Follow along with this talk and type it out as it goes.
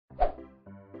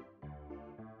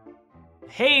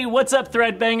Hey, what's up,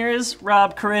 ThreadBangers?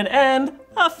 Rob, Corinne, and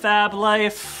a Fab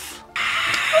Life.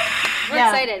 We're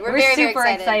excited. We're very, super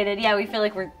very excited. Yeah, we feel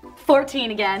like we're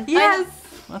 14 again. Yes.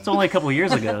 That's only a couple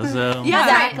years ago, so. Yeah,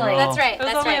 Exactly. That's right. It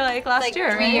was only like last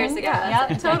year. 3 years ago.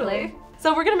 Yeah, Totally.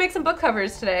 So we're gonna make some book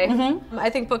covers today. I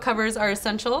think book covers are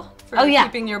essential for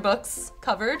keeping your books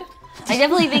covered. I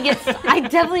definitely think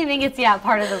it's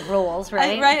part of the rules,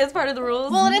 right? Right, it's part of the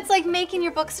rules. Well, and it's like making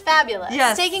your books fabulous.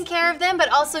 Yes. Taking care of them, but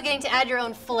also getting to add your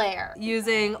own flair.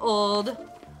 Using old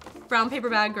brown paper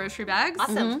bag grocery bags.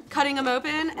 Awesome. Cutting them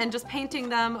open and just painting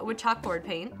them with chalkboard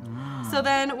paint. So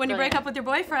then when you break up with your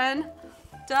boyfriend,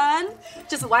 done.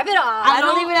 Just wipe it off. I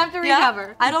don't even have to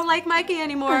recover. I don't like Mikey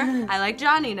anymore. I like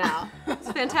Johnny now.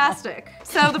 It's fantastic.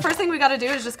 So the first thing we gotta do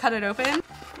is just cut it open.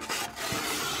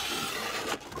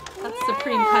 That's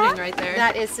supreme cutting right there.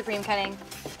 That is supreme cutting.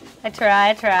 I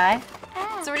try.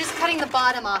 So we're just cutting the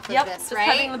bottom off of this, just right?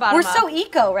 cutting the bottom We're off. so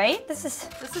eco, right? This is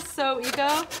so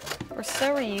eco. We're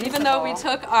so reusable. Even though we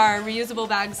took our reusable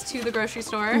bags to the grocery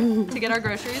store to get our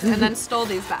groceries and then stole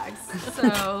these bags.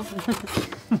 So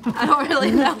I don't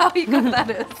really know how eco that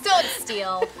is. Don't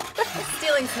steal.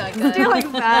 Stealing's not good.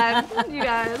 Stealing's bad. You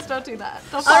guys, don't do that.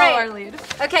 Don't follow our lead.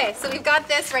 Okay, so we've got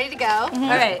this ready to go. All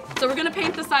right, so we're gonna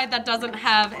paint the side that doesn't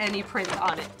have any print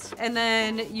on it. And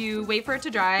then you wait for it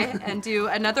to dry and do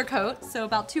another coat, so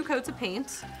about 2 coats of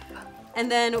paint. And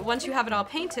then once you have it all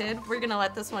painted, we're gonna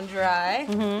let this one dry.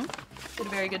 Did a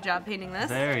very good job painting this.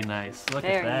 Very nice. Look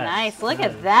at Very that. nice. Look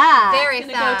at that. Very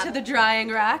Gonna fab. go to the drying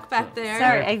rack back there.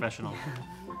 Sorry. Very professional.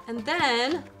 And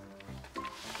then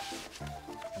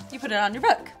you put it on your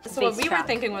book. So what we were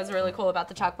thinking was really cool about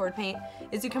the chalkboard paint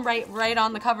is you can write right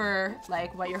on the cover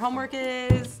like what your homework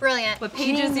is, Brilliant. what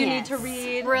pages you need to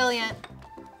read. Brilliant.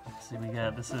 Let's see, we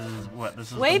got, this is what?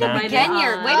 This is Way the to math? begin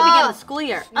the school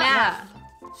year. Math.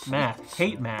 Math.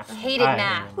 Hate math. Hated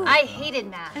math. I hated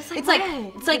math. It's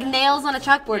like nails on a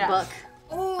chalkboard book.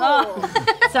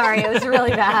 Ooh. Sorry, it was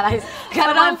really bad. I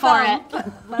got on for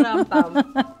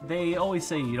it. They always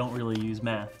say you don't really use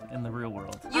math in the real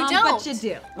world. You don't. But you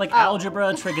do. Like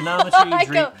algebra, trigonometry,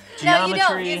 No, geometry. you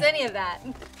don't use any of that.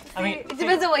 I mean, It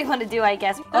depends on what you want to do, I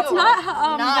guess. That's not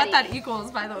what naughty. that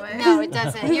equals, by the way. No, it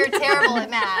doesn't. You're terrible at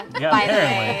math, yeah, by the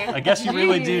apparently. way. I guess you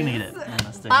really do need it in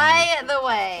this day. By the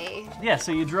way. Yeah,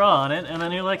 so you draw on it, and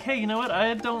then you're like, hey, you know what?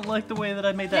 I don't like the way that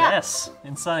I made that S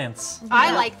in science.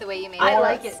 I like the way you made it. I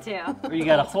like it too. Or you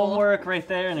got a homework right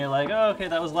there, and you're like, oh, okay,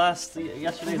 that was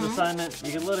yesterday's assignment.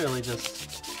 You can literally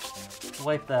just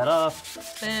wipe that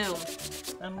off. Boom.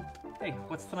 And hey,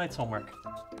 what's tonight's homework?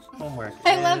 Homework.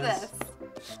 I love this.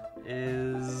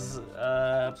 Is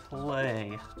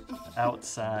play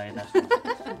outside.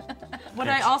 What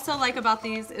I also like about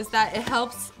these is that it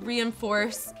helps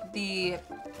reinforce the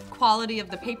quality of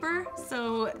the paper,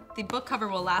 so the book cover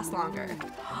will last longer.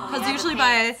 Because usually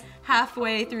by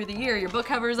halfway through the year, your book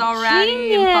cover is all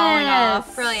ratty and falling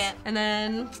off. Brilliant. And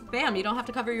then, bam, you don't have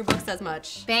to cover your books as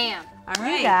much. Bam. All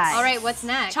right. guys. All right, what's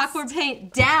next? Chalkboard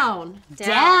paint down.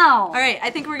 Down. All right, I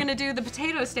think we're gonna do the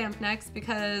potato stamp next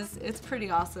because it's pretty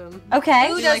awesome. Okay.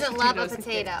 Who You like doesn't love a potatoes?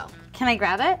 potato? Can I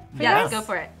grab it? Yeah, go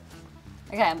for it.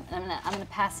 Okay, I'm gonna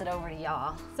pass it over to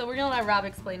y'all. So we're gonna let Rob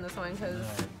explain this one because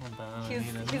Hold on,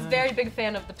 he's a very big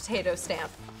fan of the potato stamp.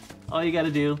 All you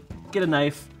gotta do, get a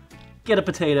knife, get a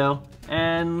potato,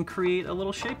 and create a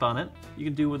little shape on it. You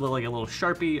can do with like a little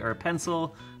Sharpie or a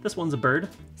pencil. This one's a bird,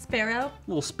 Sparrow.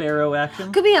 little sparrow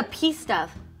action. Could be a pea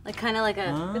stuff, like kind of like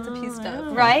a, It's a pea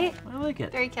stuff. right? I like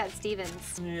it. Very Cat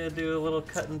Stevens. You gotta do a little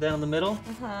cutting down the middle.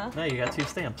 Now you got 2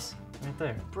 stamps right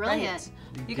there. Brilliant.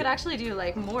 You could actually do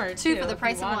like more Two too for the if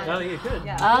price you of wanted. Oh, you could.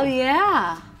 Yeah. Oh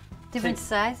yeah. Different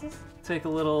sizes. Take a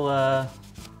little,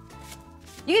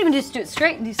 You can even just do it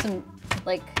straight and do some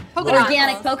like Polka dots.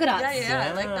 organic polka dots. Yeah,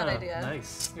 I like that idea.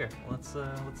 Nice. Here, let's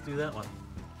do that one.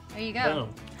 There you go.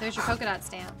 Boom. There's your polka dot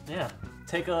stamp. Yeah.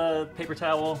 Take a paper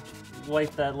towel,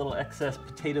 wipe that little excess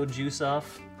potato juice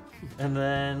off, and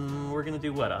then we're gonna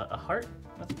do what? A heart?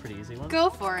 That's a pretty easy one. Go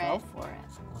for it. Go for it.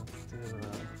 Let's do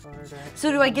a heart action.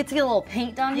 So do I get to get a little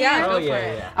paint on here? Yeah, Oh go for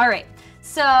it. yeah. All right.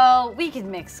 So we can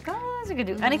mix colors. We can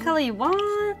do any color you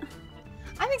want.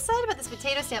 I'm excited about this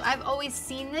potato stamp. I've always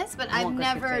seen this, but I've won't go too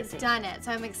never crazy. done it.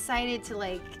 So I'm excited to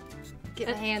like get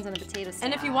my hands on a potato stamp.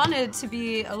 And if you wanted to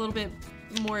be a little bit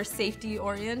more safety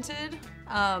oriented,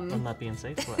 I'm not being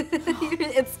safe. What?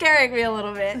 it's scaring me a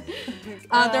little bit.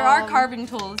 There are carving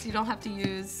tools you don't have to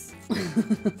use.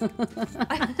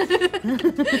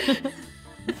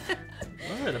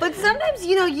 But sometimes,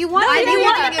 you know, you want I to think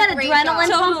you're get doing that a great adrenaline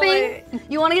job. pumping.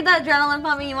 You want to get that adrenaline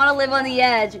pumping. You want to live on the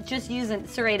edge. Just use a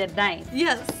serrated knife.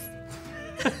 Yes.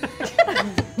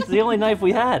 It's the only knife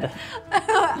we had.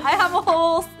 I have a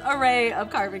whole array of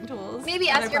carving tools. Maybe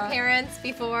that I ask your brought. parents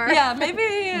before. Yeah, maybe.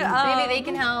 Maybe they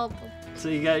can help. So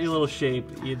you got your little shape.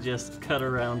 You just cut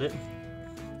around it.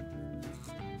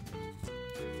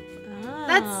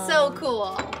 That's so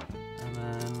cool. And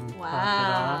then Wow.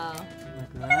 pop it off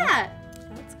like that.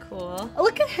 That's cool. Oh,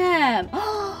 look at him.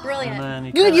 Brilliant. And then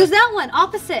you Good, cut use that one.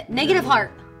 Opposite. Negative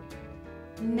heart.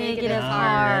 Negative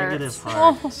down, negative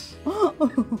heart.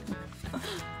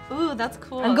 Ooh, that's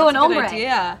cool. I'm going That's a good ombre.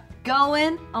 idea.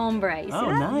 Going ombre. See Oh,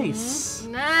 that? nice.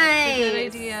 Nice. Good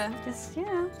idea. Just, you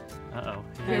know. Uh-oh.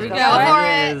 Here we go. go.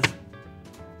 There it is.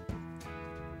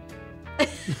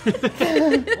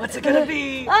 What's it gonna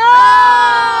be?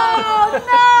 Oh,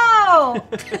 no!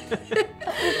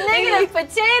 Negative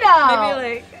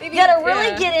potato. Maybe you gotta really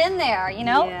yeah. get in there, you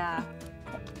know? Yeah.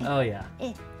 Oh, yeah.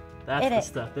 That's It the is.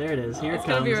 stuff. There it is. Here it It's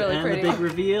gonna comes. be really and pretty. the big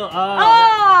reveal.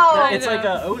 Oh! It's I like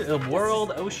a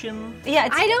world ocean. Yeah,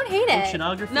 it's I don't hate it.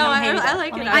 Oceanography. No, hate I it.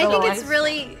 like it. I think actually. it's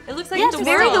really. It looks like yeah, the it's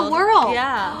world. very the world.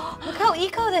 Yeah. Look how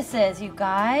eco this is, you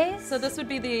guys. So this would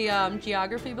be the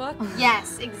geography book.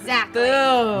 Yes, exactly.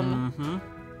 Boom. Mm-hmm.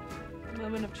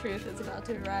 Moment of truth is about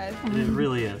to arrive. It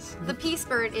really is. The Peace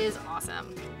Bird is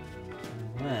awesome.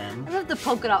 Then I love the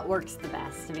polka dot works the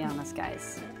best, to be honest,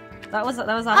 guys. That was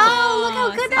awesome. Oh, look how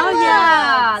good that Oh looks.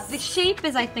 yeah, the shape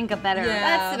is, I think, a better.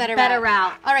 Yeah. That's the better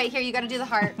route. All right, here, you got to do the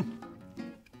heart.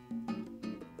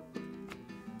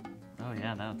 oh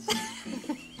yeah, that's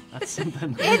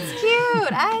something. It's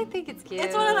cute. I think it's cute.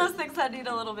 It's one of those things that need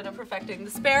a little bit of perfecting.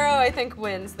 The sparrow, I think,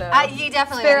 wins though. You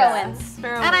definitely Sparrow win. wins.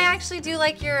 Sparrow And I wins. actually do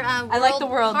like your I like the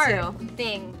world, heart too.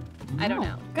 thing. I don't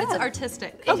know. Good. It's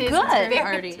artistic. Oh, It is good. very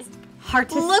Arty.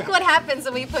 Artistic. Look what happens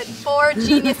when we put 4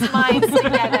 genius minds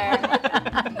together.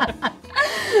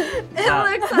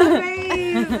 It looks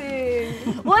amazing.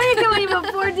 What are you doing when you put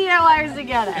 4 DIYers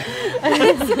together?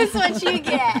 This is what you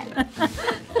get.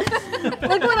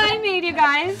 Look what I made, you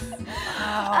guys. Oh,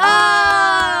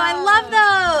 I love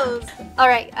those. All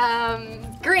right,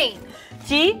 green.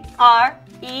 Green.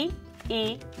 8.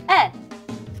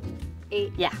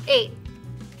 Yeah. 8.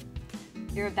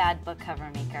 You're a bad book cover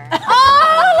maker.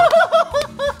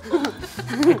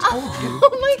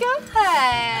 Oh my god.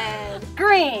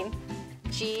 Green.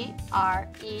 Green.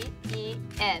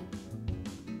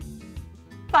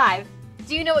 5.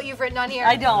 Do you know what you've written on here?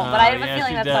 I don't, but I have a yeah, feeling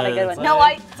she that's not a good does. one. No,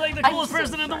 It's like the coolest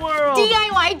person in the world.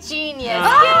 DIY genius.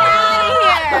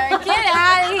 Ah. Get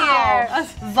out of here. Get out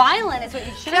of here. Violent is what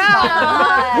you should have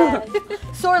God. done.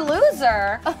 Sore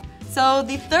loser. So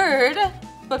the third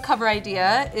book cover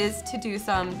idea is to do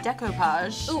some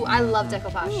decoupage. Ooh, I love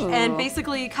decoupage. And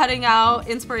basically cutting out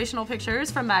inspirational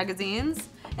pictures from magazines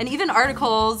and even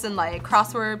articles and like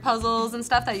crossword puzzles and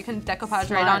stuff that you can decoupage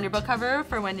right on your book cover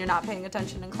for when you're not paying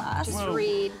attention in class. Just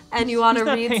read. And you want to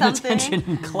Not read paying something. attention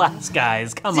in class,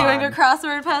 guys. Come Doing a on.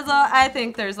 crossword puzzle, I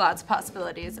think there's lots of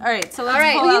possibilities. All right, so let's All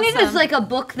right. pull Well, out You need some. just like a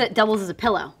book that doubles as a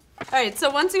pillow. All right, so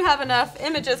once you have enough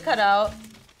images cut out,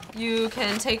 you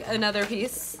can take another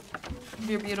piece of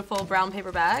your beautiful brown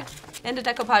paper bag and a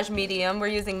decoupage medium. We're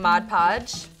using Mod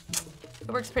Podge.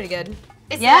 It works pretty good.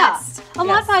 It's Yeah. best. Oh, Yes.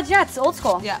 Mod Podge, yeah, it's old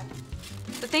school. Yeah.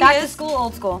 The thing Back to is, school,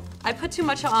 old school. I put too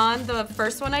much on the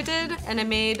first one I did, and I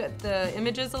made the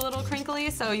images a little crinkly,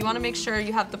 so you want to make sure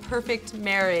you have the perfect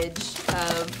marriage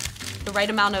of the right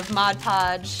amount of Mod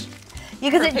Podge. Yeah,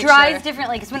 because per it picture. dries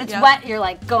differently, because when it's Yep. wet, you're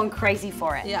like going crazy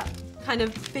for it. Yeah, kind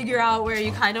of figure out where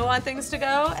you kind of want things to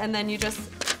go, and then you just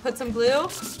put some glue,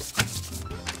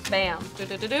 bam,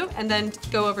 do-do-do-do, and then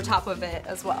go over top of it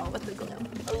as well with the glue.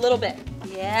 A little bit.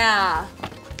 Yeah.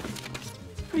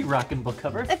 Pretty rockin' book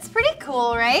cover. It's pretty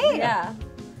cool, right? Yeah.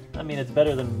 I mean, it's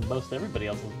better than most everybody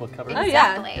else's book cover. Oh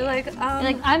Exactly. yeah. You're like, You're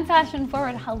like, I'm fashion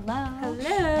forward, hello. hello.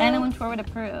 Anyone's forward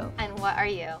approve. And what are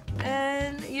you?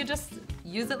 And you just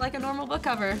use it like a normal book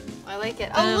cover. I like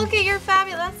it. Oh, look at your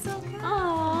fabulous. That's so good.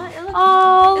 Aw, it looks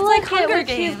Oh, It's look like at Hunger what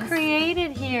Games. you've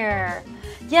created here.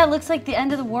 Yeah, it looks like the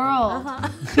end of the world.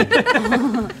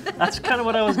 That's kind of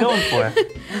what I was going for.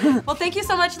 Well, thank you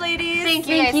so much, ladies. Thank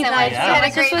you guys so much. Yeah. We had a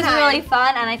This great was time. really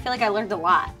fun, and I feel like I learned a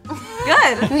lot.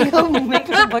 Good. Go make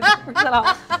some book covers at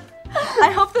all.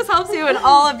 I hope this helps you in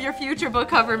all of your future book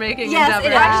cover making Yes, endeavors.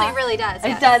 it actually really does. It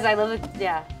yes. does. I love it.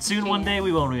 Yeah. Soon one day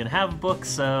we won't even have books,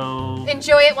 so.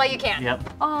 Enjoy it while you can. Yep.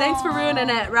 Thanks for ruining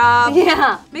it, Rob.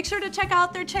 Yeah. Make sure to check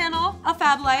out their channel, A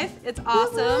Fab Life. It's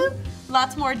awesome.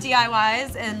 Lots more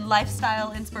DIYs and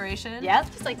lifestyle inspiration. Yep.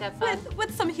 Just like to have fun.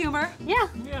 With some humor. Yeah.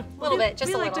 Yeah. A little bit, just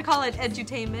we a like little. to call it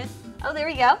edutainment. Oh, there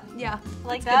we go. Yeah,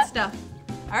 Like it's that. good stuff.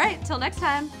 All right, till next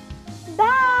time.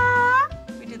 Bye.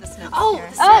 We do the snips Oh, here.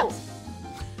 the snips.